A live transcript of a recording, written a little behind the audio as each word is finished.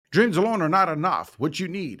Dreams alone are not enough. What you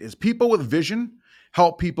need is people with vision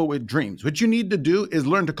help people with dreams. What you need to do is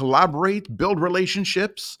learn to collaborate, build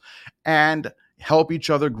relationships, and help each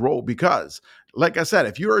other grow. Because, like I said,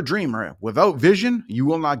 if you're a dreamer without vision, you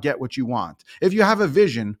will not get what you want. If you have a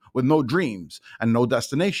vision with no dreams and no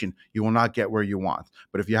destination, you will not get where you want.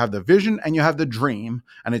 But if you have the vision and you have the dream,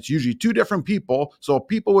 and it's usually two different people, so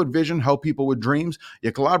people with vision help people with dreams,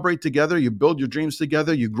 you collaborate together, you build your dreams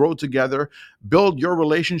together, you grow together, build your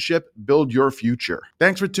relationship, build your future.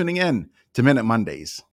 Thanks for tuning in to Minute Mondays.